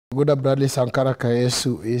Guda Bradley Sankara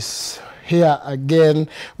Kayesu is here again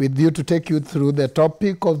with you to take you through the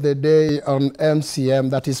topic of the day on MCM,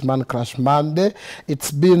 that is Man Crush Monday.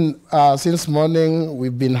 It's been since morning,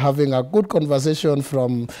 we've been having a good conversation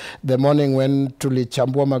from the morning when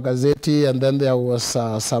tulichambua magazeti, and then there was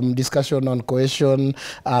some discussion on cohesion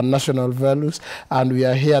and national values, and we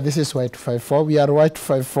are here. This is Y254. We are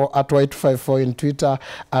Y254 at Y254 in Twitter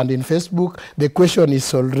and in Facebook. The question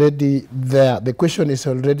is already there. The question is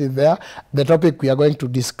already there. The topic we are going to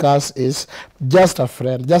discuss is just a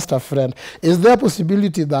friend, just a friend. Is there a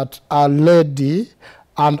possibility that a lady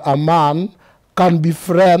and a man can be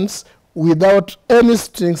friends without any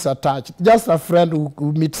strings attached? Just a friend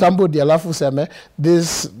who meet somebody, alafu seme,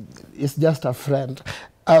 this is just a friend.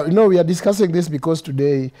 You know, we are discussing this because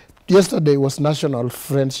yesterday was National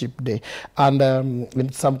Friendship Day. And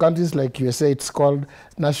in some countries like USA, it's called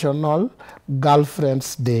National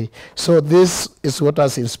Girlfriends Day. So this is what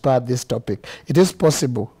has inspired this topic. It is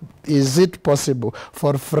possible. Is it possible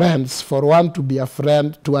for friends, for one to be a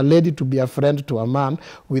friend, to a lady to be a friend to a man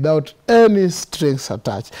without any strings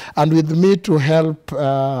attached? And with me to help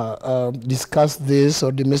discuss this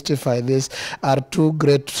or demystify this are two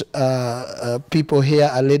great people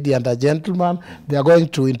here, a lady and a gentleman. They are going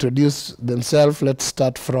to introduce themselves. Let's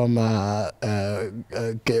start from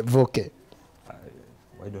Voke.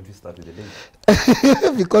 Why don't we start with the lady?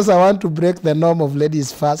 Because I want to break the norm of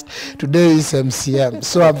ladies first. Today is MCM.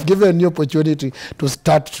 So I've given you opportunity to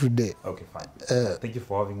start today. Okay, fine. Thank you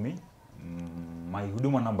for having me. My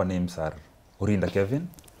huduma number names are Urinda Kevin.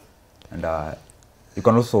 And you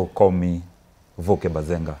can also call me Voke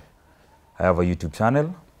Bazenga. I have a YouTube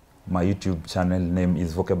channel. My YouTube channel name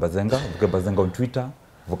is Voke Bazenga. Voke Bazenga on Twitter,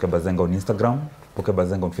 Voke Bazenga on Instagram, Voke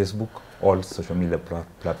Bazenga on Facebook, all social media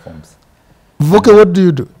platforms. Voke, what do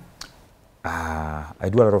you do? I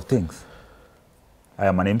do a lot of things. I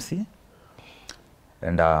am an MC,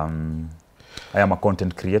 and I am a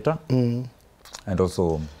content creator, and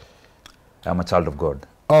also I am a child of God.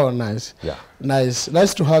 Oh, nice. Yeah.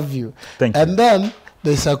 Nice to have you. Thank you. And then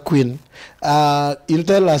there's a queen. You'll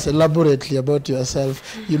tell us elaborately about yourself.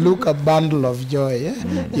 You look a bundle of joy. Eh?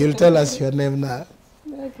 You'll tell us your name now.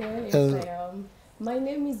 Okay, yes, I am. My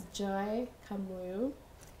name is Joy Kamuyu.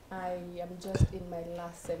 I am just in my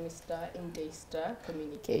last semester in Daystar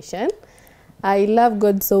Communication. I love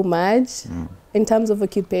God so much. In terms of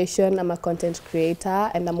occupation, I'm a content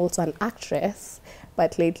creator and I'm also an actress.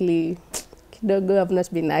 But lately, kidogo, I've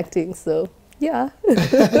not been acting, so yeah.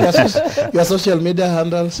 Your social media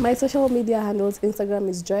handles? My social media handles, Instagram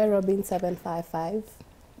is JoyRobin755.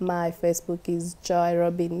 My Facebook is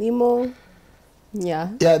JoyRobinNemo. Yeah.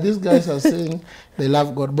 Yeah, these guys are saying they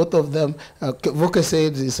love God. Both of them. Voke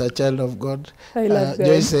said he's a child of God. I love God.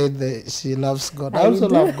 Joy said she loves God. I also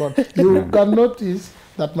love God. You can notice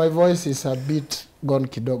that my voice is a bit gone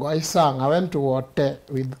kidogo. I sang. I went to Wote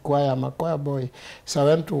with choir. I'm a choir boy. So I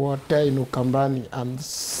went to Wote in Ukambani and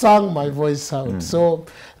sang my voice out. So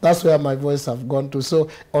that's where my voice have gone to. So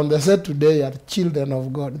on the set today are children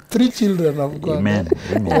of God. 3 children of God. Amen.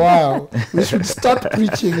 Amen. Wow. We should start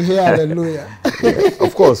preaching here. Hallelujah. Yeah,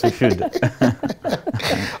 of course, we should.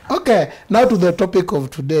 Okay, now to the topic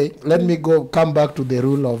of today. Let me come back to the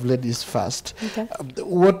rule of ladies first. Okay.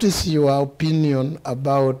 What is your opinion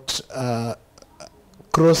about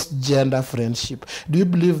cross-gender friendship? Do you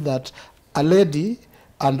believe that a lady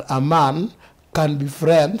and a man can be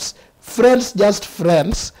friends, just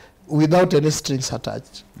friends, without any strings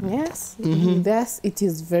attached? Yes, yes, it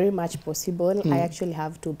is very much possible. I actually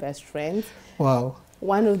have 2 best friends. Wow.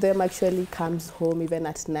 One of them actually comes home even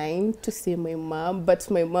at 9 to see my mom, but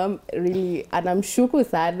my mom really, anamshuku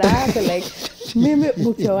sana, so like, mimi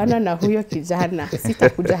ukiwana na huyo kijana,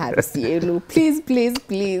 sitakuja harusi yenu, please.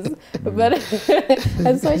 But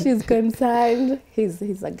as far as she's concerned, he's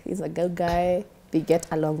a good guy. They get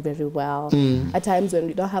along very well. At times when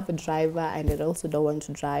we don't have a driver and they also don't want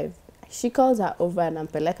to drive, she calls her over and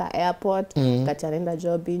nampeleka airport, kachanenda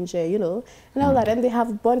job inje, you know, and all that. And they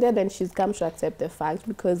have bonded and she's come to accept the fact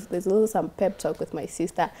because there's also some pep talk with my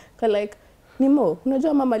sister. Cause like, Nimo,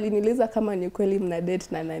 unajua mama liniliza kama ni kweli mna date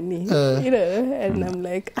na nani, you know, and I'm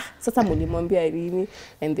like, sasa mulimwambia lini,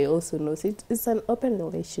 and they also know it's an open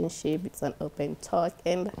relationship, it's an open talk,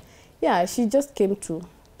 and yeah, she just came to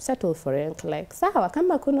settle for it. Like, sawa,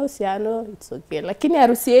 kama kuna uhusiano, it's okay. Lakini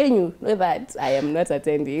harusi yenu, know that I am not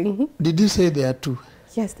attending. Did you say there are 2?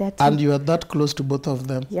 Yes, there are two. And you are that close to both of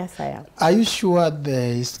them? Yes, I am. Are you sure there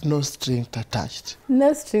is no string attached?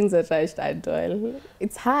 No strings attached at all.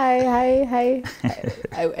 It's hi.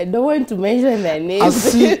 I don't want to mention their names.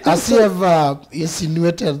 Has he ever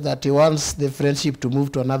insinuated that he wants the friendship to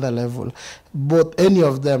move to another level? Both, any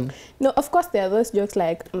of them? No, of course there are those jokes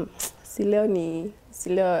like, Sileo ni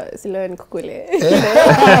kukule.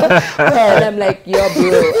 And I'm like, yo,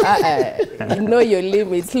 bro, know your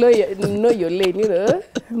limits, know your lane, you know.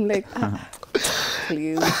 I'm like,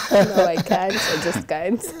 please, no, I can't. I just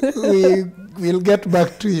can't. We'll get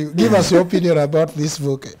back to you. Give us your opinion about this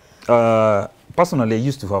book. Personally, I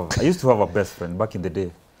used to have a best friend back in the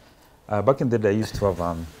day. Back in the day, I used to have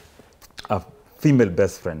a female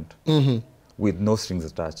best friend with no strings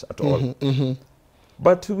attached at all.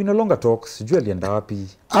 But we no longer talk. Sijui alienda wapi.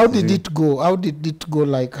 How did it go? How did it go?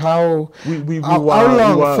 Like how? How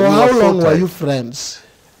long were you friends?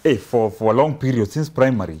 Hey, for a long period, since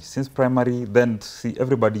primary. Then see,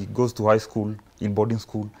 everybody goes to high school, in boarding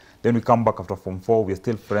school. Then we come back after Form 4. We're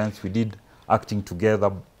still friends. We did acting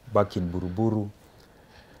together back in Buruburu.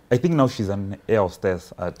 I think now she's an air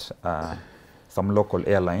hostess at some local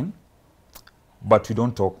airline. But we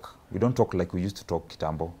don't talk. We don't talk like we used to talk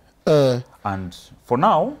kitambo. And for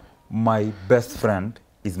now, my best friend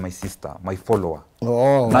is my sister, my follower.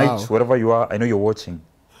 Oh, Night, wow. wherever you are, I know you're watching.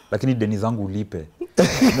 Lakini deni zangu ulipe.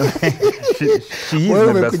 She is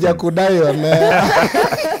my best friend.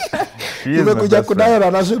 Umekuja kudai na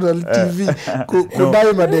National TV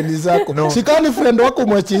kudai madeni zako. Sikani friend wako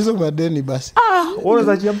mwachi hizo madeni basi. What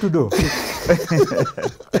does that to do?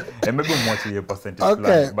 And maybe mwachi a percentage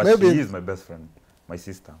plan, but maybe. She is my best friend, my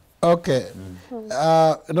sister. Okay.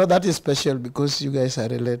 No, that is special because you guys are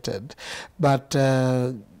related. But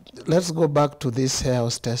let's go back to this hair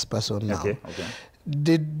hostess person now. Okay.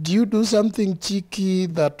 Did you do something cheeky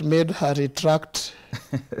that made her retract?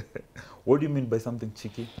 What do you mean by something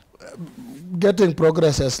cheeky? Getting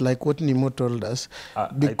progresses like what Nimo told us.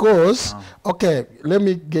 Because, okay, let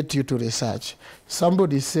me get you to research.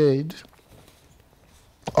 Somebody said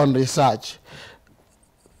on research,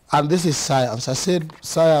 and this is science. I said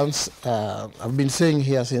science, I've been saying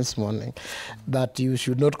here since morning, that you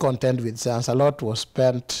should not contend with science. A lot was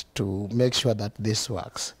spent to make sure that this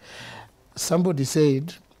works. Somebody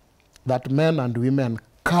said that men and women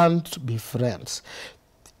can't be friends.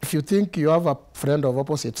 If you think you have a friend of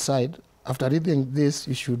opposite side, after reading this,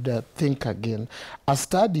 you should think again. A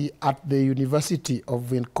study at the University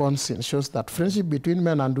of Wisconsin shows that friendship between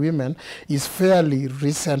men and women is fairly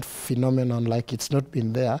recent phenomenon, like it's not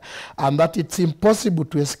been there, and that it's impossible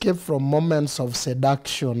to escape from moments of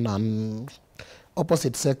seduction and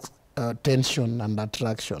opposite sex tension and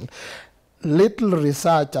attraction. Little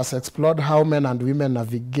research has explored how men and women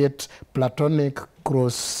navigate platonic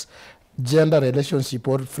cross-gender relationship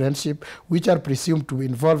or friendship, which are presumed to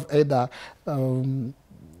involve either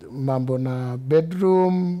mambo na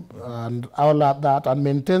bedroom and all of that, and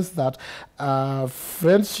maintains that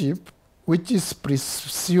friendship, which is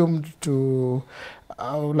presumed to,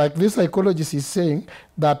 like this psychologist is saying,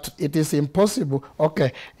 that it is impossible.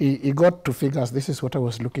 Okay, he got to figures. This is what I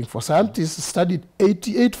was looking for. Scientists studied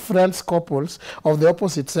 88 friends couples of the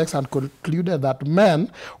opposite sex and concluded that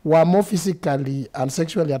men were more physically and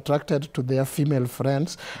sexually attracted to their female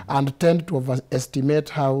friends and tend to overestimate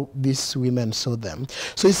how these women saw them.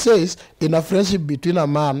 So he says, in a friendship between a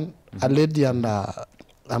man, a lady, and a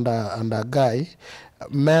guy,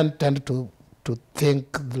 men tend to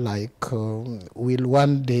think like we'll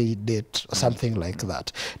one day date or something like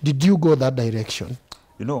that. Did you go that direction?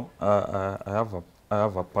 You know, I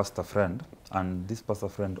have a pastor friend, and this pastor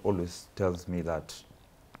friend always tells me that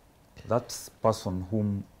that person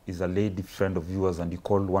whom is a lady friend of yours and you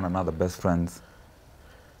call one another best friends,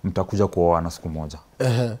 mtakuja kuoana siku moja.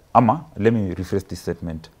 Ama, let me rephrase this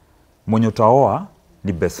statement. Mwenye utaoa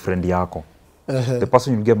ni best friend yako. The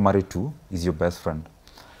person you get married to is your best friend.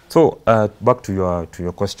 So back to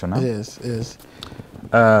your question. Yes.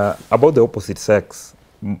 About the opposite sex,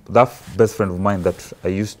 that best friend of mine that I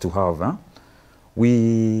used to have,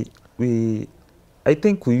 I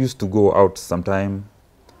think we used to go out sometime.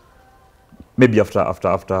 Maybe after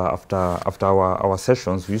our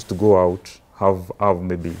sessions, we used to go out, have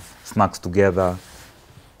maybe snacks together,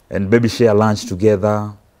 and maybe share lunch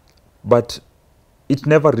together. But it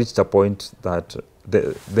never reached a point that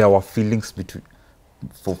there were feelings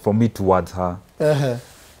for me towards her.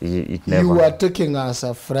 It never. You were taking her as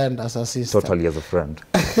a friend, as a sister. Totally as a friend.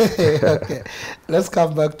 Okay, let's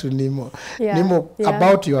come back to Nimo. Nimo,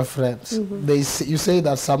 about your friends. You say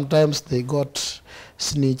that sometimes they got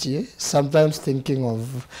snitchy, sometimes thinking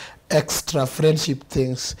of extra friendship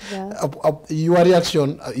things. Yeah. Your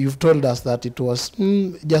reaction, you've told us that it was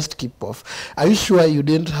just keep off. Are you sure you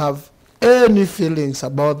didn't have any feelings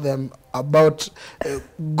about them, about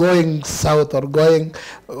going south or going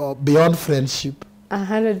beyond friendship?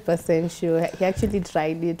 100% sure. He actually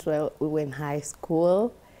tried it while we were in high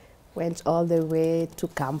school, went all the way to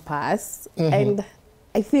campus. And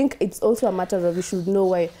I think it's also a matter of you should know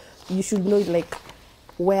like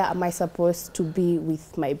where am I supposed to be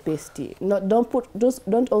with my bestie.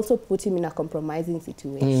 Don't also put him in a compromising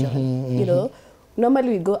situation. You know, normally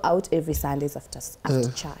we go out every Sundays after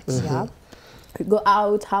church. Yeah. We go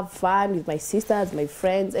out, have fun with my sisters, my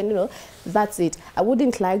friends, and you know, that's it. I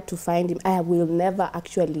wouldn't like to find him. I will never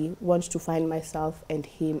actually want to find myself and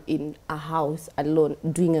him in a house alone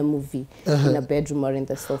doing a movie in a bedroom or in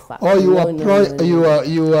the sofa. Or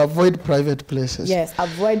you avoid private places. Yes,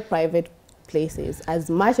 avoid private places. As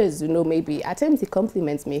much as, you know, maybe at times he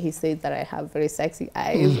compliments me. He says that I have very sexy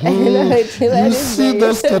eyes. You see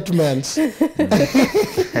those statements.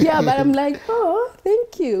 Yeah, but I'm like, oh,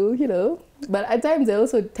 thank you, you know. But at times I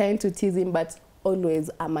also tend to tease him, but always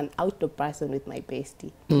I'm an outdoor person with my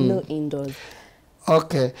bestie, no indoors.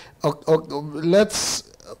 Okay.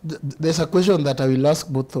 There's a question that I will ask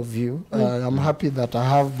both of you. I'm happy that I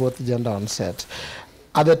have both gender on set.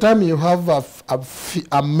 At the time you have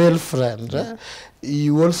a male friend,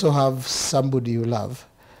 you also have somebody you love.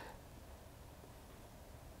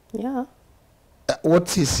 Yeah.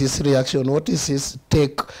 What is his reaction? What is his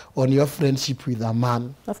take on your friendship with a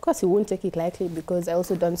man? Of course, he won't take it lightly because I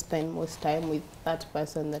also don't spend most time with that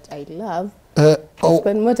person that I love. I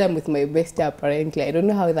spend more time with my bestie, apparently. I don't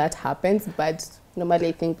know how that happens, but normally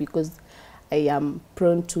I think because I am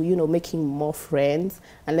prone to, you know, making more friends.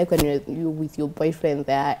 And like when you're with your boyfriend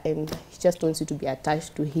there and he just wants you to be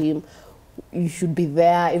attached to him, you should be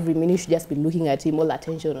there every minute. You should just be looking at him, all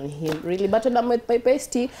attention on him, really. But when I'm with my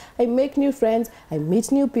bestie, I make new friends, I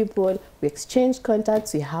meet new people, we exchange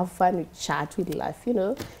contacts, we have fun, we chat, we laugh, you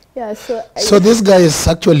know. Yeah, so this guy is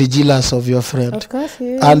actually jealous of your friend. Of course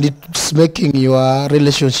he is. And it's making your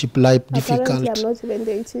relationship life difficult. Apparently I'm not even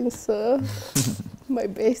dating, so my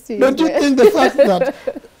bestie. Don't you think the fact that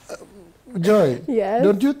Joy, yes?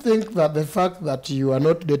 Don't you think that the fact that you are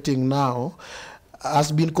not dating now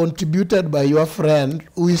has been contributed by your friend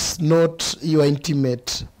who is not your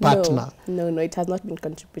intimate partner? No, it has not been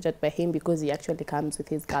contributed by him because he actually comes with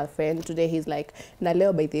his girlfriend. Today he's like, na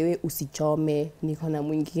leo by the way usichome, niko na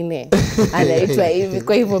mwingine. Anaitwa hivi,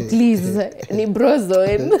 kwa hivyo please, ni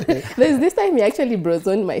brozone. There's this time he actually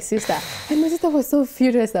brozoned my sister. And my sister was so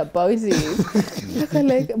furious about it.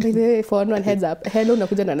 Like, by the way, for one heads up, hello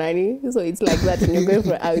nakuja na nani? So it's like that when you're going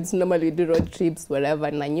for out, normally you do road trips,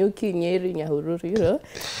 wherever, Nanyuki, Nyeri, Nyahururu, you know.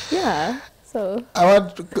 Yeah. So I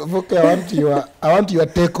want your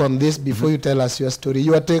take on this before you tell us your story.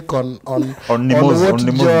 Your take on what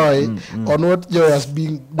Joy has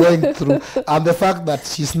been going through and the fact that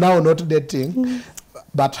she's now not dating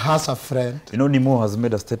but has a friend. You know, Nemo has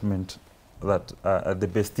made a statement that the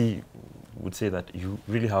bestie would say that you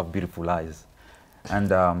really have beautiful eyes.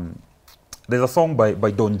 And there's a song by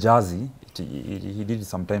Don Jazzy. He did it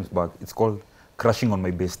sometimes back. It's called Crushing on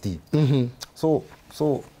My Bestie. So,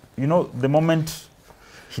 you know, the moment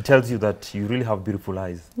he tells you that you really have beautiful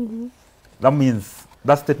eyes, that means,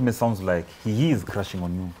 that statement sounds like he is crushing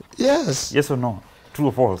on you. Yes. Yes or no? True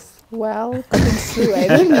or false? well, it's true. I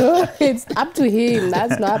don't know. It's up to him.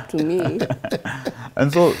 That's not up to me.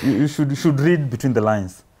 And so you should read between the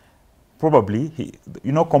lines. Probably,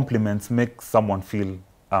 you know, compliments make someone feel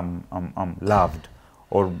loved,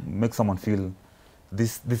 or make someone feel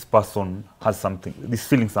this person has something, this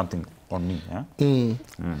feeling something on me. Yeah?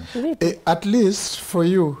 At least for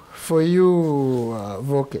you,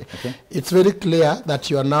 Voke, okay. It's very clear that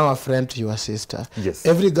you are now a friend to your sister. Yes.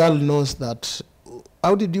 Every girl knows that.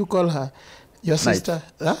 How did you call her? Your sister?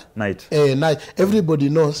 Huh? Night. Night. Everybody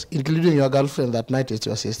knows, including your girlfriend, that Night is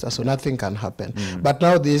your sister, so nothing can happen. But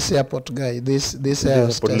now this airport guy, this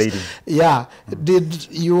airport lady. Yeah.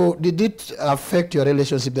 Did it affect your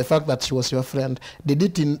relationship, the fact that she was your friend? Did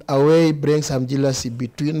it in a way bring some jealousy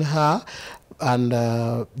between her and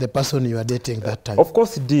the person you were dating that time? Of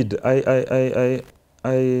course it did.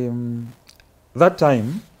 That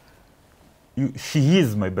time, she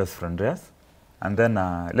is my best friend, yes? And then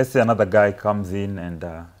let's say another guy comes in and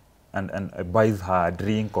buys her a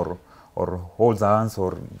drink or holds her hands,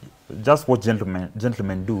 or just what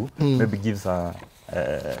gentlemen do, maybe gives her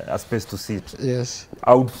a space to sit. Yes.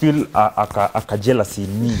 I would feel a jealousy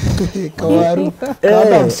in me. You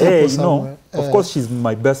know, of course she's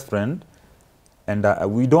my best friend, and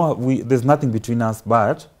there's nothing between us,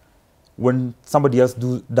 but when somebody else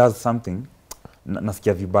does something,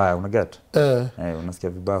 nasikia vibaya, unaget? Unasikia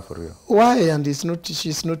vibaya for real. Why? And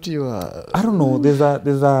she's not your... I don't know. There's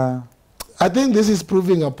a I think this is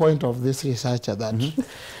proving a point of this researcher that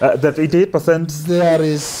that 88% there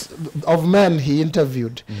is of men he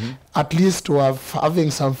interviewed at least to having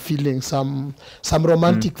some feeling, some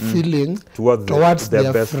romantic feeling towards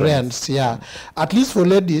their best friends. Yeah, at least for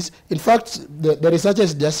ladies. In fact, the researcher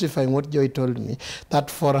is justifying what Joy told me, that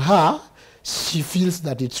for her, she feels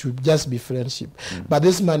that it should just be friendship. But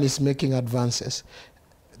this man is making advances.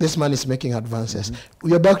 This man is making advances.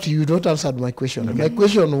 We are back to you. You don't answer my question. My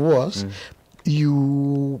question was,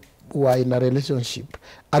 you were in a relationship,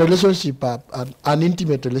 an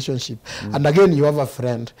intimate relationship, and again you have a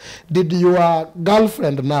friend. Did your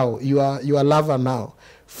girlfriend now, your lover now,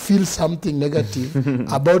 feel something negative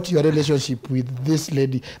about your relationship with this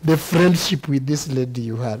lady, the friendship with this lady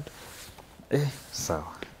you had? So,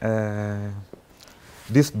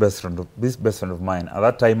 this best friend of mine, at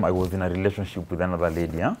that time I was in a relationship with another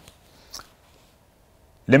lady. Huh?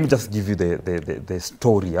 Let me just give you the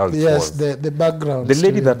story, how it was. Yes, the background. The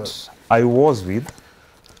lady that I was with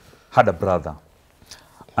had a brother.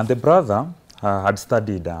 And the brother had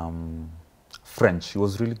studied French. He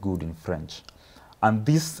was really good in French. And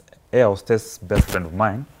this air hostess best friend of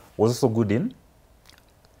mine was also good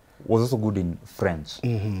in French.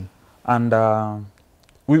 And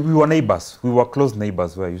we were neighbors. We were close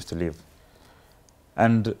neighbors where I used to live.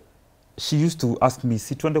 And she used to ask me,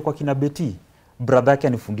 si tuende kwa kina Betty, brother yake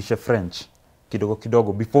anifundishe French kidogo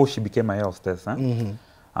kidogo before she became my hostess.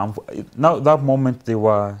 Now that moment they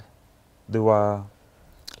were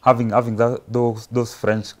having those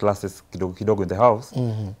French classes kidogo kidogo in the house.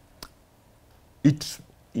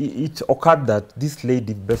 It occurred that this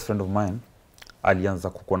lady, best friend of mine, alianza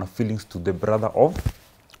kukuwa na feelings to the brother of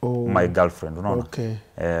my girlfriend, unaona? Okay.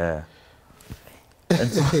 And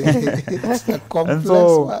so, It's a complex and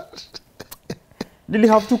so one. really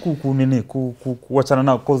have to kuachana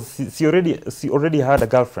now because she already had a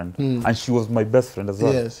girlfriend and she was my best friend as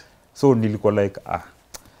well. Yes. So nilikuwa like,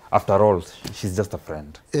 after all, she's just a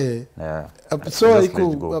friend. Yeah. So I just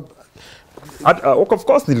let it go. Of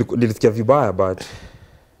course nilisikia vibaya, but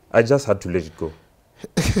I just had to let it go.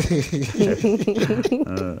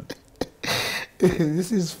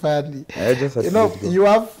 This is funny. I just had You to know, let it go. you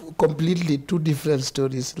have completely two different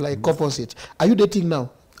stories, like opposite. Are you dating now?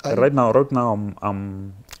 Right now,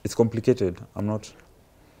 it's complicated. I'm not.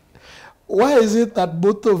 Why is it that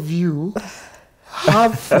both of you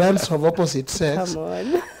have friends of opposite sex Come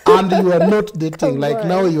on. and you are not dating? Come Like on.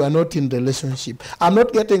 now you are not in relationship. I'm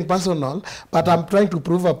not getting personal, but I'm trying to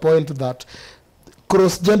prove a point that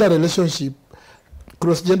cross-gender relationship,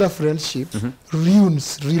 cross-gender friendship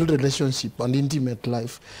ruins real relationship and intimate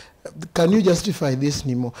life. Can you justify this,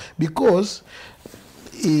 Nemo? Because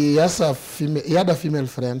he had a female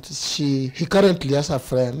friend. He currently has a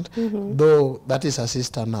friend, though that is a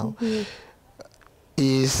sister now.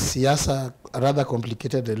 He has a rather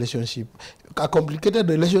complicated relationship. A complicated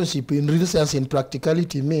relationship in real sense, in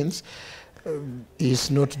practicality, means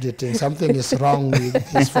he's not dating. Something is wrong with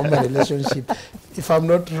his former relationship, if I'm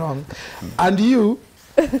not wrong. And you,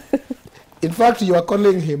 in fact, you are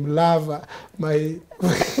calling him lover, my...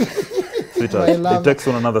 Sweetheart. It takes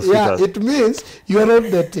on another Yeah, sweetheart. it means you are not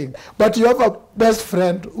dating, but you have a best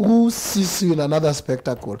friend who sees you in another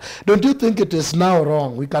spectacle. Don't you think it is now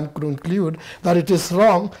wrong? We can conclude that it is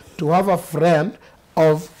wrong to have a friend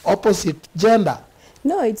of opposite gender.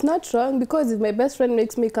 No, it's not wrong, because if my best friend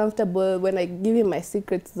makes me comfortable when I give him my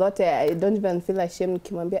secrets zote, I don't even feel ashamed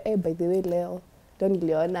nikimwambia, hey, by the way, Leo, don't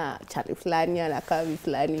niliona Chali fulani anakaa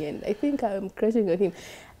fulani, and I think I'm crushing on him.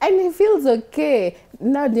 And he feels okay.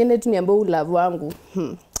 Now niende tu niambie ulavu wangu.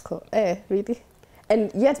 Really?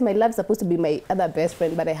 And yet my love's supposed to be my other best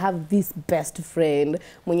friend, but I have this best friend.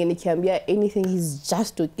 Mwenye nikiambia anything, he's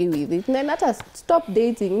just okay with it. And let us stop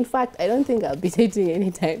dating. In fact, I don't think I'll be dating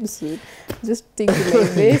anytime soon. Just think to my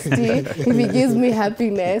bestie. If he gives me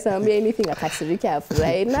happiness, I'll be anything akasirike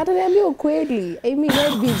afurahi. Na ataniambia ukweli. I mean,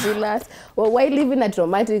 why be jealous? Or why live in a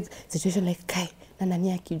traumatic situation like, kai, na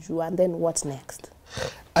nani akijua, and then what next?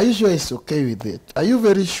 Are you sure he's okay with it? Are you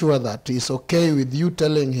very sure that he's okay with you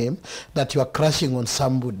telling him that you are crushing on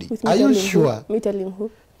somebody? With me Are you telling sure? Who? Me telling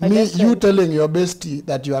who? My Me, best you friend. telling your bestie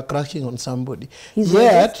that you are crushing on somebody. He's my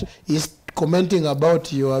Yet, bestie. he's commenting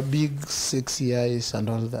about your big sexy eyes and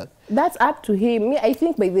all that. That's up to him. Me, I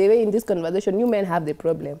think by the way, in this conversation, you men have the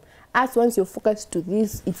problem. As once you're focused to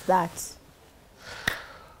this, it's that.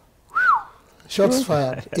 Shots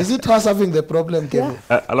fired. Is it us having the problem, Kevin?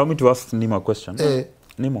 Allow me to ask Nemo a question. Eh.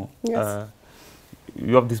 Nemo, Yes.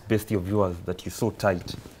 you have this bestie of yours that you're so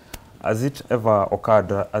tight. has it ever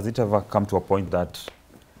occurred, has it ever come to a point that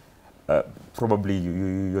probably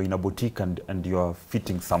you're in a boutique and you're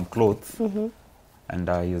fitting some clothes and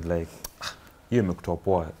you're like, hiyo imekutoa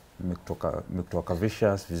poa, imekutoa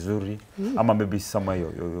vicious vizuri, ama maybe somewhere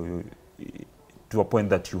you to a point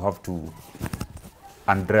that you have to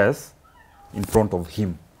undress in front of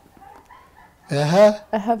him?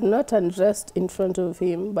 I have not undressed in front of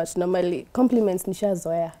him, but normally compliments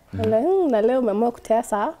nishazoea. Na leo umeamua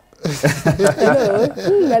kutesa.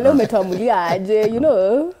 Na leo umetuamulia aje, you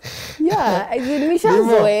know. Yeah,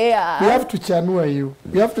 nishazoea. We have to chanua you.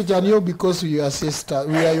 We have to chanua you because we are sister,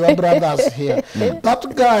 we are your brothers here.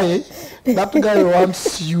 That guy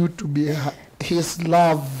wants you to be his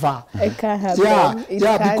lover. I can't have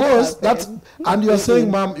because that's, and you're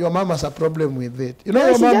saying your mom has a problem with it. You know, no,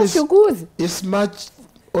 your mom is much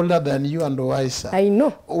older than you and wiser. I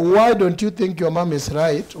know. Why don't you think your mom is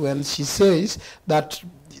right when she says that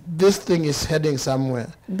this thing is heading somewhere?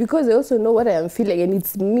 Because I also know what I am feeling, and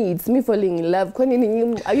it's me falling in love.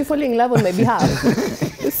 Are you falling in love on my behalf?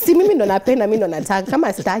 Si mimi ndo napenda, mimi ndo nataka.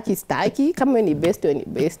 Kama staki, kama ni best,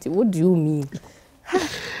 what do you mean?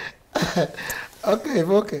 Okay,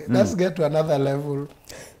 let's get to another level.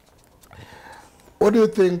 What do you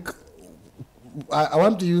think? I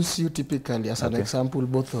want to use you typically as an example,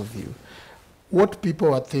 both of you. What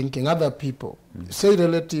people are thinking, other people, say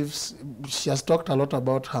relatives, she has talked a lot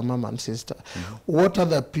about her mom and sister. What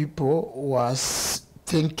other people was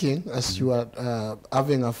thinking as you are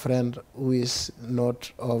having a friend who is not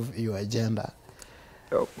of your gender?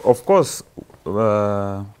 Of course,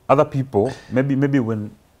 other people, maybe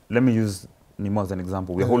when, let me use Nimo as an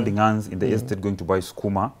example. We're holding hands in the estate going to buy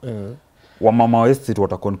skuma. Wamama wa estate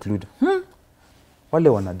wata conclude, wale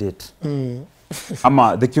wana date.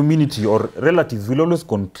 Ama the community or relatives will always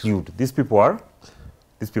conclude these people are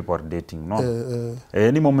dating. No,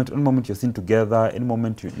 any moment you're seen together, any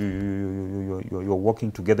moment you're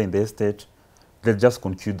working together in the estate, they'll just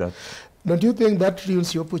conclude that. Don't you think that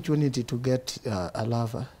ruins the opportunity to get a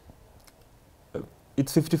lover?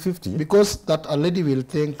 It's 50-50. Because that a lady will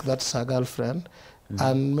think that's her girlfriend,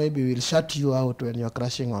 and maybe will shut you out when you're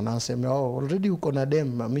crashing on her. Say, oh, already uko na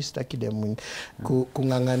dem, mimi sitaki dem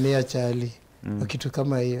kungangania Chali. Kitu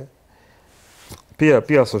kama hiyo.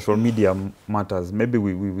 Pia social media matters. Maybe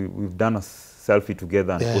we've done a selfie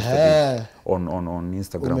together and posted it on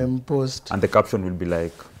Instagram. Post. And the caption will be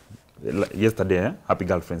like, yesterday, happy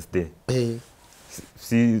girlfriend's day. Hey.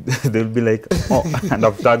 See, they'll be like, oh, and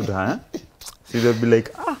I've tagged her. See, they'll be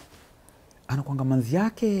like, anakuanga manzi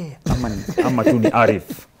yake ama tu ni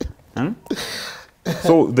Arif.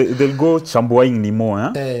 So they'll go chambuaing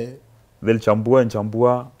Nimo. They'll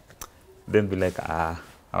chambua, then be like,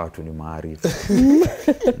 how to ni Arif.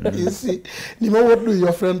 You see, Nimo, what do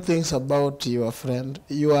your friend thinks about your friend,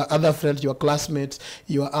 your other friends, your classmates,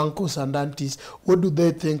 your uncles and aunties? What do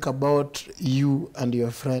they think about you and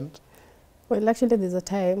your friend? Well, actually, there's a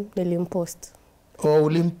time nilimpost. Oh,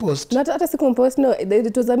 ulimpost? Not hata sikumpost, no.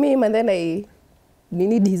 It was a meme, and then I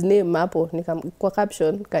need his name hapo, kwa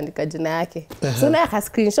caption kaandika jina yake. So na aka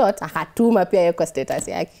screenshot akatuma pia yeye kwa status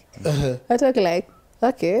yake. I talk like,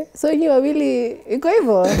 okay, so you are really iko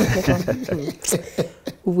hivyo.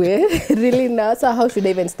 Well, really now, so how should I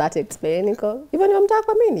even start explaining? Even nimemtaka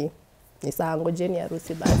kwa mimi. Ni saa ngojeni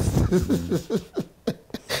harusi basi.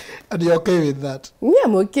 And you're okay with that? Yeah,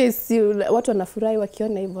 I'm okay. Si watu wanafurahi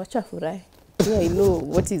wakiona hivyo, wacha furahi. Yeah, I know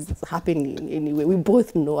what is happening anyway. We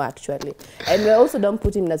both know actually. And we also don't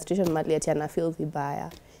put him in a situation mali ati ana feel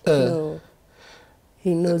vibaya. No.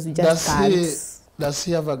 He knows we just can't. Does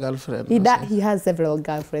he have a girlfriend? He has several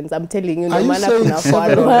girlfriends. I'm telling you, no matter. matter kuna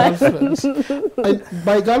several girlfriends?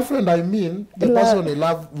 By girlfriend, I mean the person in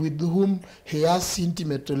love with whom he has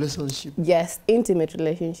intimate relationship. Yes, intimate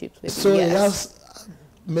relationships with. So he has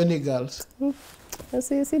many girls.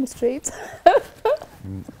 So you seem straight.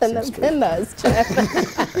 And I'm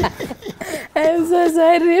so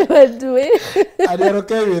sorry, but and you're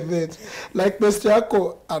okay with it. Like Mr.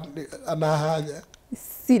 Yako anahanya.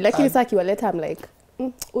 See, like you said, I'm like,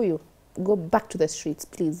 Uyu, go back to the streets,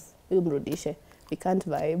 please. Umrudishe. We can't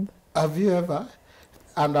vibe. Have you ever,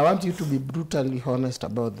 and I want you to be brutally honest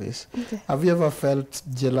about this, okay. Have you ever felt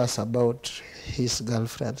jealous about his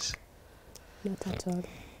girlfriends? Not at all.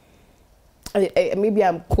 Maybe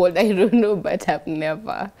I'm cold, I don't know, but I've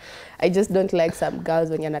never. I just don't like some girls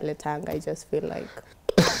when you're not letang. I just feel like.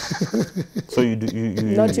 So you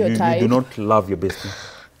not your type. You do not love your bestie?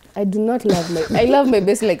 I do not love I love my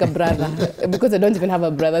bestie like a brother because I don't even have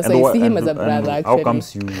a brother, so I see him as a brother. Actually, how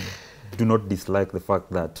comes you do not dislike the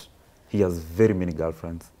fact that he has very many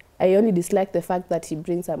girlfriends? I only dislike the fact that he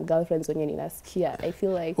brings some girlfriends wenye ninasikia. I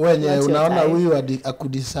feel like wenye unaona huyu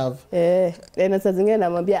akudeserve. Na saa zingine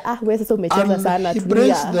namwambia wewe sasa umecheza sana, he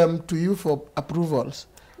brings them to you for approvals.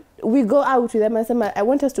 We go out with them. I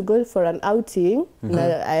want us to go for an outing.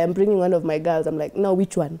 I am bringing one of my girls. I'm like, no,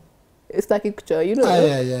 which one? It's like, you know,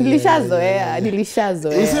 nilishazoea.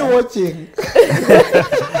 Is he watching?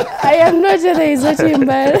 I am not sure that he's watching,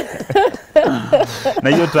 but na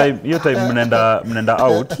your time mnaenda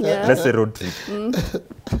out, let's say road trip.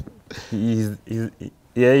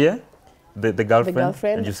 The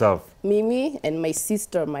girlfriend and yourself. Mimi and my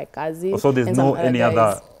sister, my cousin. So there's no any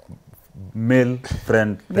other male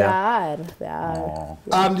friend there? They are. Oh.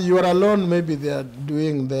 And you are alone, maybe they are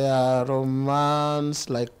doing their romance,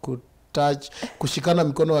 like could touch, kushikana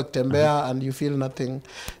mikono wakitembea, and you feel nothing.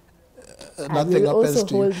 Nothing happens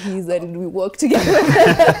to you. Also hold his and we walk together.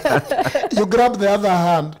 You grab the other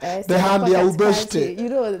hand, the hand ya ubeshte. You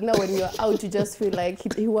know, now when you're out, you just feel like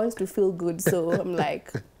he wants to feel good. So I'm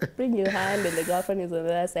like, bring your hand, and the girlfriend is on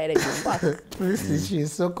the other side, and you walk. She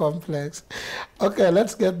is so complex. Okay,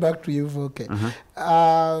 let's get back to you, Voke.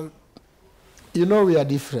 You know we are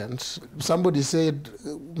different. Somebody said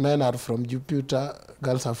men are from Jupiter,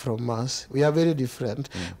 girls are from Mars. We are very different.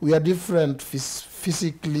 We are different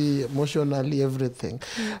physically, emotionally, everything.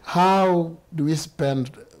 How do we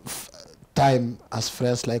spend time as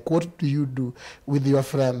friends? Like, what do you do with your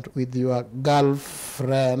friend, with your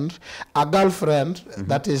girlfriend? A girlfriend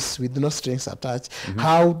that is with no strings attached.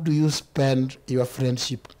 How do you spend your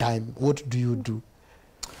friendship time? What do you do?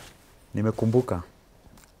 Nimekumbuka.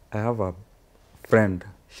 I have a friend.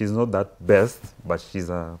 She's not that best, but she's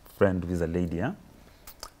a friend with a lady.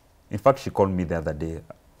 In fact, she called me the other day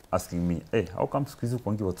asking me, hey, how come squeeze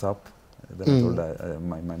upongi WhatsApp? Then I told her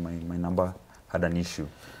my number had an issue.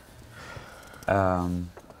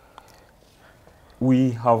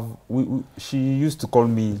 She used to call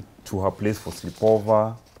me to her place for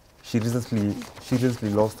sleepover. She recently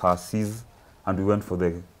lost her sis, and we went for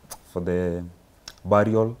the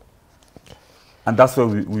burial. And that's where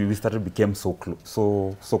we started became so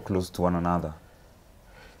close to one another.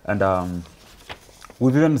 And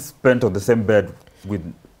we've even spent on the same bed with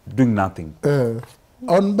doing nothing.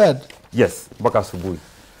 On bed? Yes, mpaka asubuhi.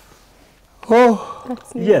 Oh.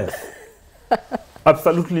 That's me. Yes.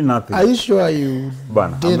 Absolutely nothing. Are you sure you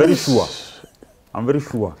Bana, I'm very sure. I'm very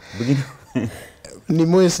sure.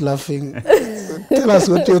 Nimo is laughing. Tell us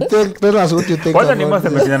what you think. Tell us what you think Kwanza about Nimo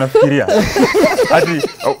semekenya nafikiria. Ati,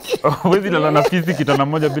 wezi lala fisi kitana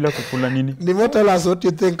moja bila kukula nini? Nimo, tell us what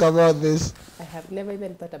you think about this. I have never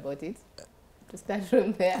even thought about it. To start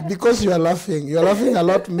from there. Because you are laughing. You are laughing a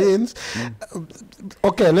lot means...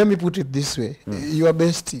 Okay, let me put it this way. Your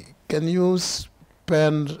bestie, can you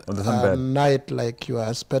spend a night like you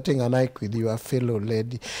are spending a night with your fellow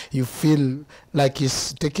lady? You feel like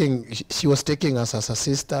she was taking us as a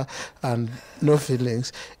sister and no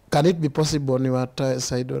feelings. Can it be possible on your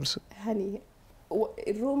side also? Honey,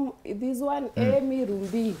 room, this one, A, me, room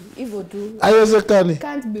B, hivyo tu. Haiwezekani.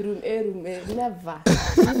 Can't be room A, room A, never.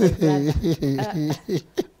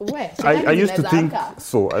 I used to think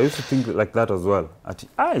so. I used to think like that as well.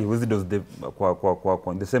 Was in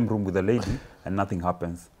the same room with a lady and nothing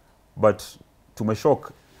happens. But to my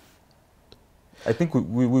shock, I think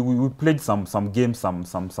we played some games, some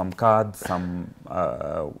cards, some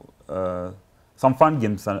fun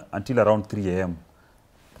games until around 3 a.m.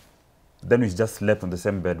 Then we just slept on the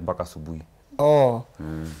same bed mpaka asubuhi. Oh.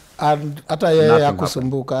 And hata yeye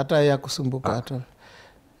hakusumbuka, hata.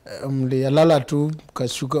 Mlilala tu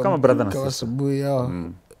kashuka kama brother na asubuhi.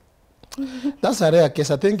 That's a rare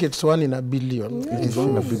case. I think it's 1 in a billion. It's 1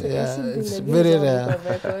 in a billion. Yeah, it's very rare.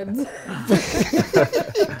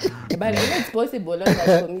 But it's possible, not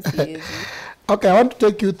that for me seriously. Okay, I want to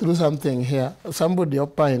take you through something here. Somebody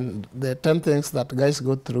opined the 10 things that guys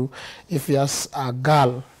go through if he has a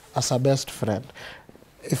girl as a best friend.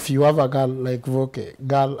 If you have a girl like Voke,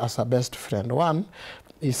 girl as a best friend. 1,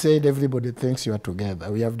 he said everybody thinks you are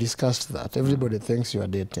together. We have discussed that. Everybody thinks you are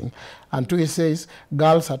dating. And 2, he says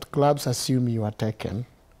girls at clubs assume you are taken,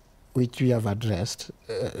 which we have addressed.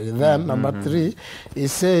 Then number 3, he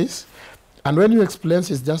says, and when you explain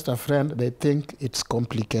it's just a friend, they think it's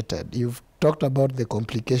complicated. You've talked about the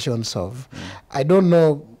complications of, I don't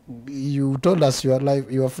know, you told us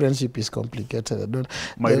your friendship is complicated.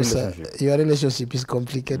 Your relationship is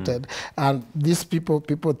complicated. And these people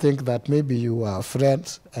think that maybe you are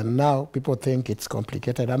friends, and now people think it's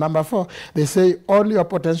complicated. And number 4, they say all your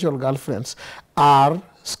potential girlfriends are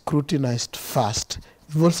scrutinized first.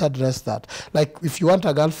 We've also addressed that. Like, if you want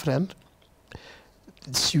a girlfriend,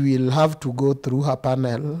 she will have to go through her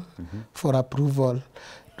panel for approval.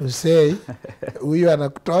 to say huyu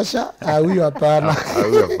anakutosha, huyu hapana.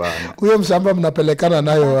 Huyo hapana. Huyo mshamba mnapelekana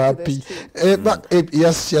nayo Back to the wapi? streets.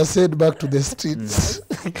 Yes, she has said back to the streets.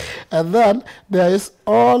 And then there is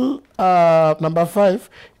all, number 5,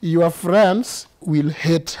 your friends will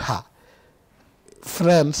hate her.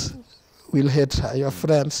 Friends will hate her. Your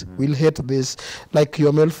friends will hate this, like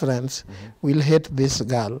your male friends will hate this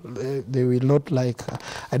girl. They will not like her.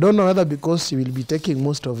 I don't know whether because she will be taking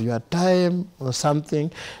most of your time or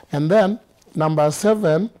something. And then number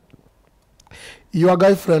 7, your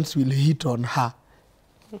guy friends will hit on her.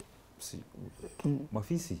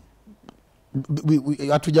 Mafisi.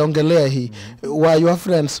 Hatujaongelea hii. Were your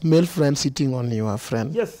friends, male friends, hitting on your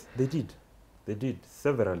friend? Yes, they did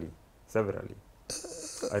severally.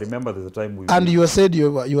 I remember there's a time we. And you said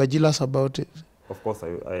you were jealous about it. Of course,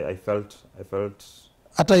 I felt.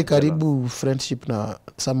 Hata ikaribu friendship na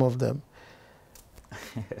some of them.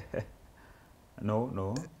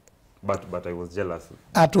 No, but I was jealous.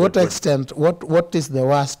 At what extent? What is the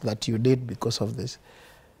worst that you did because of this?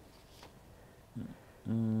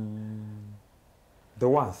 The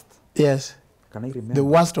worst. Yes. Can I remember? The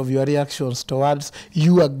worst of your reactions towards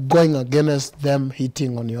you are going against them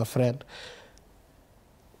hitting on your friend.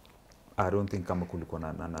 I don't think kama kulikuwa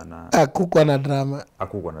na Hakukuwa na drama.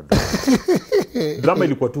 Hakukuwa na drama. Drama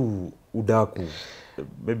ilikuwa tu udaku.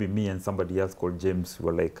 Maybe me and somebody else called James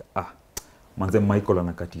were like, manze Michael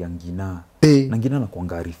anakatia ngina. Na ngina na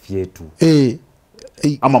kuangarifi yetu.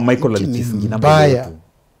 Ama Michael alikiss ngina mbele yetu.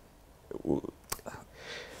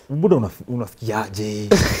 Buda unafikiaje?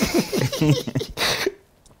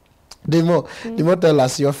 Demo, tell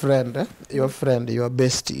us your friend, your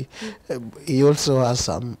bestie. He also has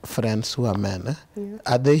some friends who are men. Yeah.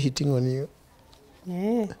 Are they hitting on you?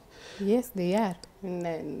 Yeah. Yes, they are.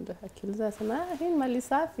 And akiuliza sana, hii ni mali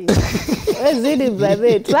safi. Wewe zidi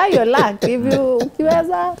brother, try your luck. If you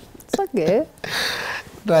ukiweza, it's okay.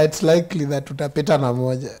 No, it's likely that utapita na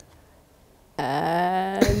moja.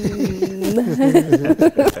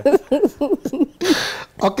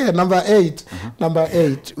 Okay, number 8. Number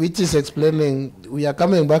 8, which is explaining, we are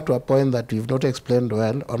coming back to a point that we've not explained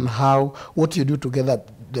well on what you do together,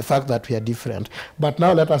 the fact that we are different. But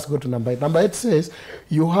now let us go to number 8. Number 8 says,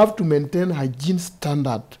 you have to maintain hygiene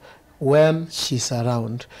standard when she's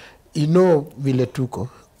around. You know vile tuko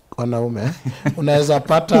wanaume. Unaweza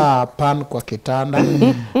pata pan kwa kitanda,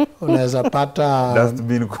 unaweza pata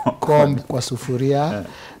comb kwa sufuria,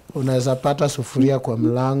 unaweza pata sufuria kwa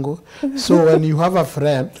mlango. So when you have a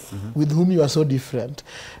friend with whom you are so different,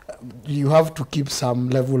 you have to keep some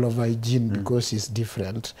level of hygiene because it's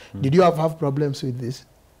different. Did you have problems with this?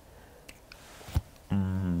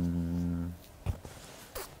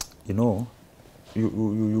 You know,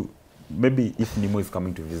 you maybe if Nemo is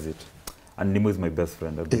coming to visit, and Nemo is my best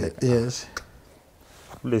friend, I'll be like, yes.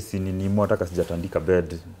 Ule si ni Nemo ataka sijatandika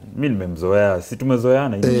bed. Mimi nimemzoea, si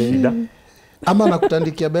tumezoeana hii shida. Ama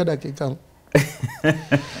nakutandikia bed akikam.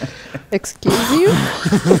 Excuse you?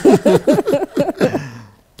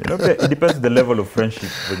 You know, it depends the level of friendship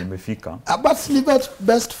when you mefika. But ni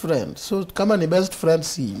best friend. So kama ni best friend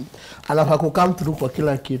si alafu kukam through kwa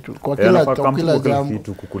kila kitu, kwa kila jambo,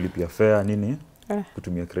 kitu, kukulipia fare nini,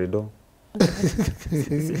 kutumia credo.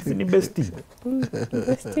 Ni bestie.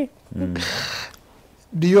 Bestie.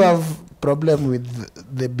 Do you have problem with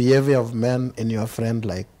the behavior of men in your friend,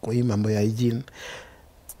 like kwa hii mambo ya hygiene?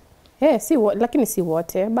 Yeah, lakini si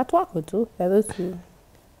wote, but wako tu.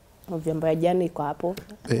 Vyombo ya jana iko hapo.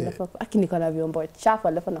 Lakini niko vyombo chafu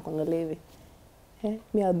alafu nakuangalia hivi.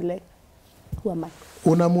 Me I'll be like, who am I?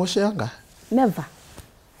 Unamwosheanga? Never.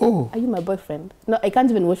 Oh. Are you my boyfriend? No, I can't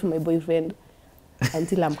even wash my boyfriend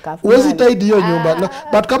until I'm careful. Wezi tidy hiyo nyumba. No,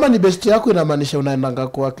 but kama ni besti yako inamaanisha unaendanga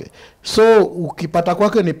kwake. So ukipata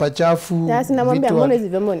kwake ni pachafu. Yes, namwambia mbona hizi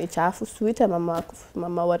vyombo ni chafu. Suita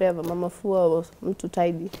mama whatever, mama fua mtu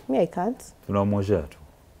tidy. Me I can't. Tunamwoshea tu.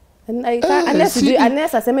 And I can't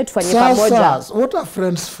unless aseme tufanye pamoja. What are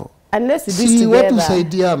friends for? Unless we do it together. Watu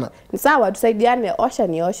tusaidiana. Ni sawa tusaidiane, osha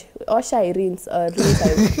ni osha. Osha I rinse or rinse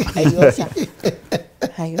I osha.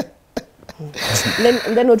 Hayo.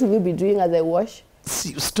 Then what will we be doing as I wash?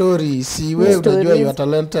 Story. Wewe unajua you are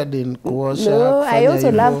talented in kuosha. No, I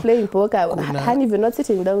also love playing poker. Honey, if you're not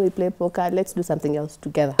sitting down we play poker, let's do something else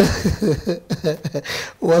together.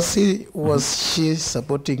 Was she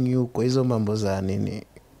supporting you kwa hizo mambo za nini?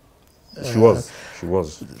 She was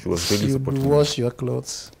really supporting. You wash your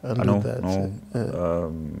clothes and do that.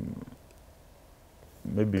 No.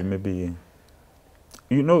 Maybe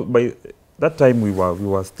you know, by that time we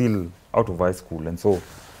were still out of high school, and so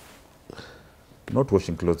not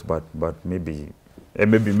washing clothes, but maybe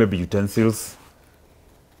utensils.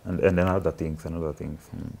 and other things.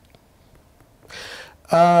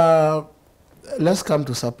 Let's come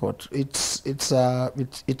to support.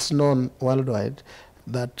 It's known worldwide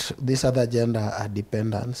that these other gender are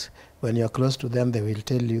dependents. When you're close to them, they will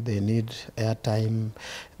tell you they need airtime,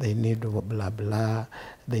 they need blah blah,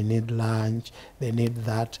 they need lunch, they need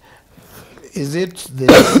that. Is it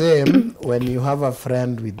the same when you have a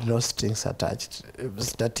friend with no strings attached,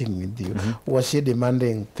 starting with you? Was she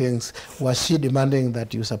demanding things? Was she demanding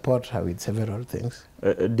that you support her with several things?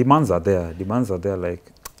 Demands are there.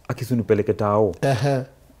 Like, akisu nipeleke tao.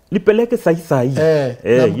 Nipeleke sahi.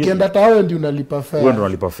 Na mkienda tao ndio unalipa fare. Wewe ndio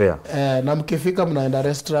unalipa fare. Na mkifika mnaenda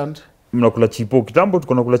restaurant. Mnakula chipo. Kitambo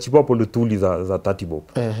tuko nakula chipo hapo Lutuli za 30 bob.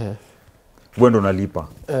 Wewe ndo unalipa.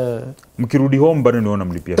 Mkirudi home bado niona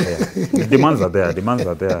mlipia fare. Demands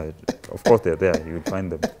are there. Of course they're there. You will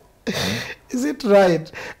find them. Is it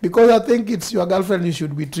right? Because I think it's your girlfriend you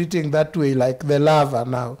should be treating that way, like the lover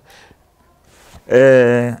now.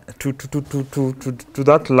 To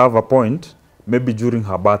that lover point, maybe during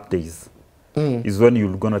her birthdays is when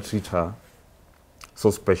you're gonna treat her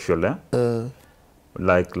so special,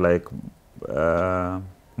 like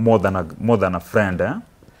more than a friend,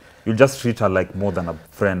 You just treat her like more than a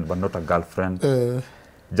friend, but not a girlfriend.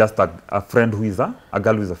 Just a friend who is a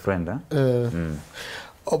girl who is a friend.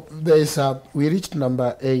 There is we reached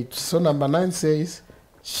number 8. So number 9 says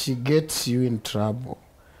she gets you in trouble.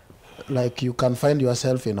 Like you can find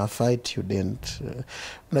yourself in a fight you didn't.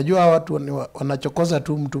 Unajua watu wanachokoza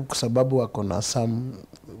tu mtu kwa sababu wako na some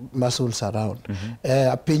muscles around.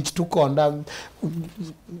 A pinch tu konda.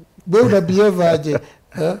 Wewe unabehave aje?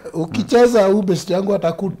 Ukicheza best yangu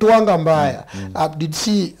atakutwanga mbaya. Did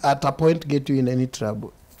she at a point get you in any trouble?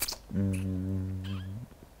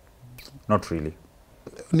 Not really.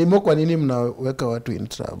 Nimo kwa nini mnaweka watu in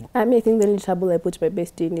trouble? I mean, I think the only trouble I put my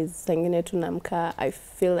bestie in is sangine tunamka. I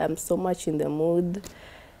feel I'm so much in the mood.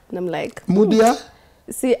 And I'm like... Mood ya?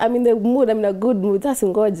 See, I'm in the mood. I'm in a good mood. That's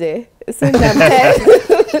ngoje. So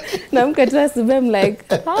namka tu asubuhi, I'm like,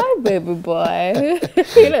 hi, baby boy.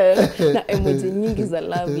 You know, na emoji nyingi za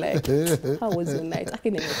love, like, how was your night? I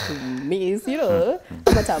can never miss, you know.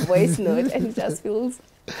 But a voice note, and it just feels...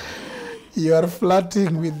 You are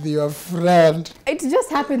flirting with your friend. It just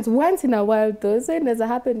happens once in a while though. So it doesn't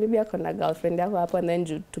happen, maybe I can a girlfriend yako hapo and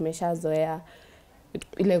then tumeshazoea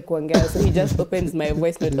ile kuongea. So he just opens my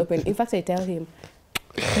voice note open. In fact, I tell him,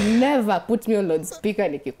 never put me on loudspeaker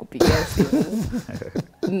nikikupigia simu.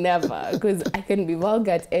 Never, because I can be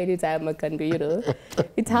vulgar at any time. I can be, you know,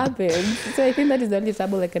 it happens. So I think that is the only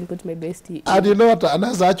trouble I can put my bestie in. And you know what,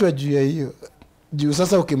 anaweza achwa juu ya hiyo. Juu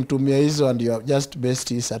sasa ukimtumia hizo and you are just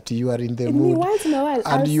besties at you are in the mood. Once in a while,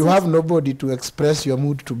 and you have nobody to express your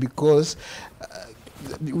mood to, because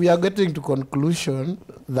we are getting to conclusion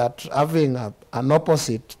that having an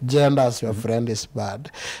opposite gender as your friend is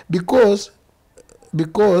bad. Because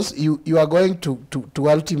you are going to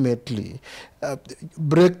ultimately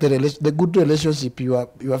break the good relationship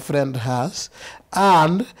your friend has,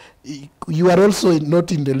 and you are also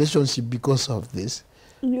not in relationship because of this.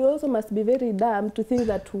 You also must be very dumb to think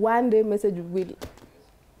that one day message will...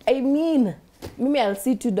 I mean, mimi I'll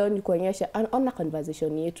sit you down nikuonyesha on a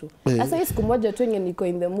conversation yetu. Asa hii siku moja tu niko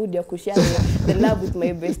in the mood ya kushare the love with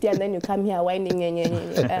my bestie and then you come here whining.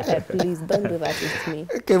 Please don't do that with me.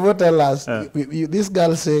 Okay, what tell us? This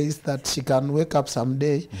girl says that she can wake up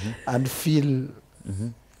someday and feel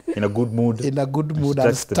in a good mood.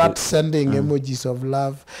 And start sending emojis of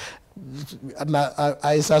love. And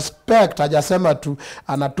I suspect hajasema tu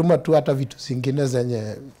anatuma tu hata vitu zingine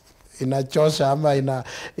zenye inachosha ama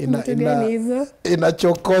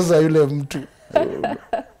inachokoza yule mtu.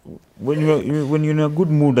 When you're in a good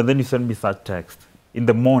mood and then you send me that text in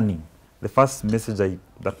the morning, the first message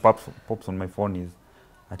that pops on my phone is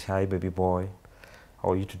at, hi baby boy,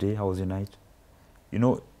 how are you today, how was your night? You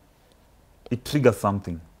know, it triggers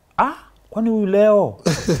something. Kwani huyu leo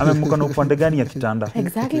amemuka na upande gani ya kitanda?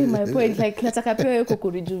 Exactly my point. Like nataka pia wewe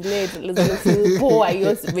kurejuvenate, lazima poa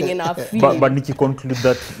hiyo venye na feel. But niki conclude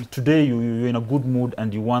that today you're in a good mood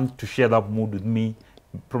and you want to share that mood with me.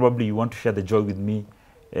 Probably you want to share the joy with me.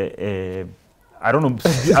 I don't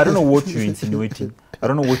know what you're insinuating. I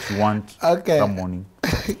don't know what you want that morning.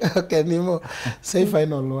 Okay, Nemo, say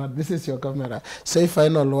final word. This is your camera. Say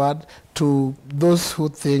final word to those who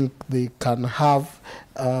think they can have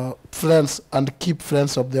friends and keep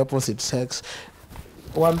friends of the opposite sex.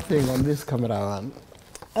 One thing on this camera one.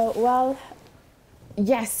 Well,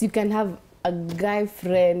 yes, you can have a guy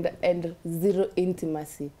friend and zero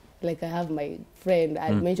intimacy. Like I have my friend,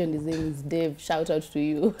 I mentioned his name is Dave. Shout out to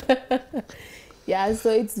you. Yeah, so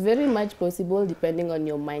it's very much possible depending on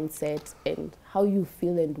your mindset and how you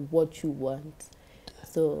feel and what you want.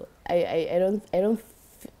 So I don't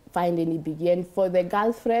find any biggie. And for the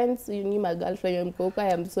girlfriends, you need my girlfriend, I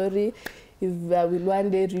am sorry if I will one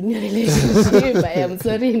day renew a relationship. I am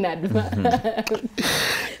sorry in advance.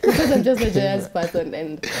 Because I'm just a joyous person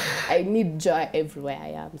and I need joy everywhere I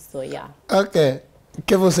am. So yeah. Okay.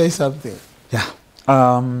 Kevo, say something. Yeah.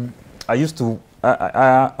 I used to,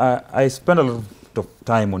 I spend a lot of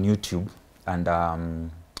time on YouTube, and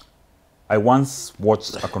I once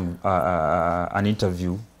watched an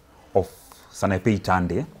interview of Sanapei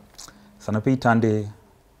Tande. Sanapei Tande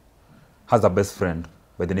has a best friend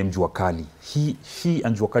by the name Chali. He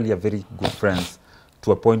and Chali are very good friends,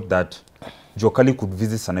 to a point that Chali could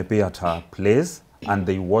visit Sanapei at her place, and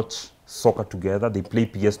they watch soccer together, they play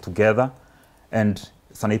PS together, and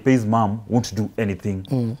Sanapei's mom won't do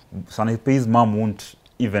anything. Sanapei's mom won't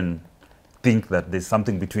even think that there's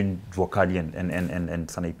something between Chali and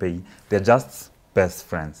Sanapei. They're just best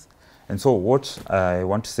friends. And so what I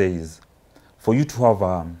want to say is, for you to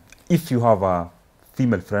have if you have a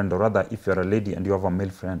female friend, or rather if you're a lady and you have a male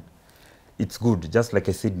friend, it's good, just like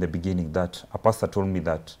I said in the beginning, that a pastor told me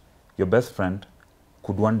that your best friend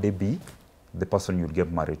could one day be the person you'll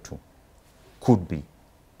get married to. Could be.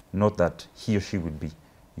 Not that he or she will be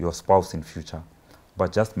your spouse in future,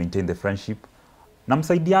 but just maintain the friendship. Na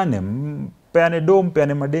msaidiane, mpeane do,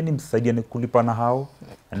 mpeane madeni, msaidiane kulipana hao,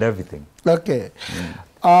 and everything. Okay.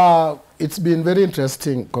 It's been very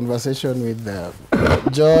interesting conversation with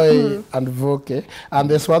Joy and Voke. And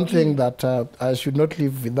there's one thing that I should not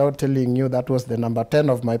leave without telling you, that was the number 10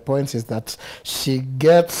 of my points, is that she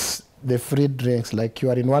gets the free drinks. Like you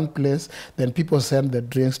are in one place, then people send the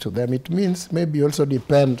drinks to them. It means maybe you also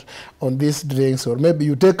depend on these drinks, or maybe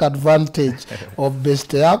you take advantage of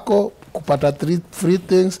beste yako kupata 3 free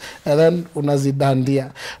things and then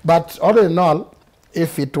unazidandia. But all in all,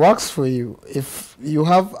 if it works for you, if you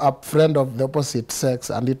have a friend of the opposite sex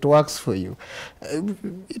and it works for you,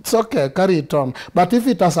 it's okay, carry it on. But if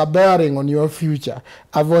it has a bearing on your future,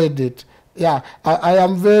 avoid it. Yeah, I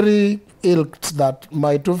am very ilked that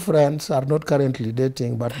my 2 friends are not currently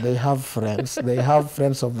dating, but they have friends. They have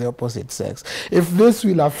friends of the opposite sex. If this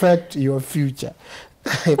will affect your future,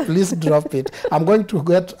 please drop it. I'm going to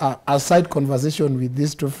get a side conversation with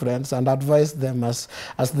these 2 friends and advise them as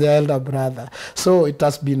their elder brother. So it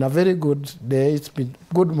has been a very good day. It's been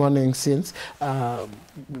good morning since.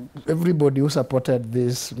 Everybody who supported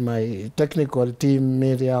this, my technical team,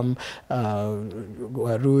 Miriam,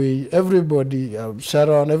 Rui, everybody,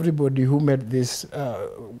 Sharon, everybody who made this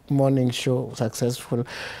morning show successful,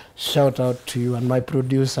 shout out to you, and my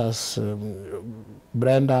producers,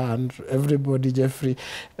 Brenda and everybody, Jeffrey.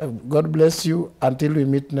 God bless you. Until we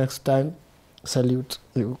meet next time, salute.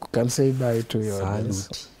 You can say bye to your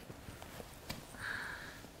audience.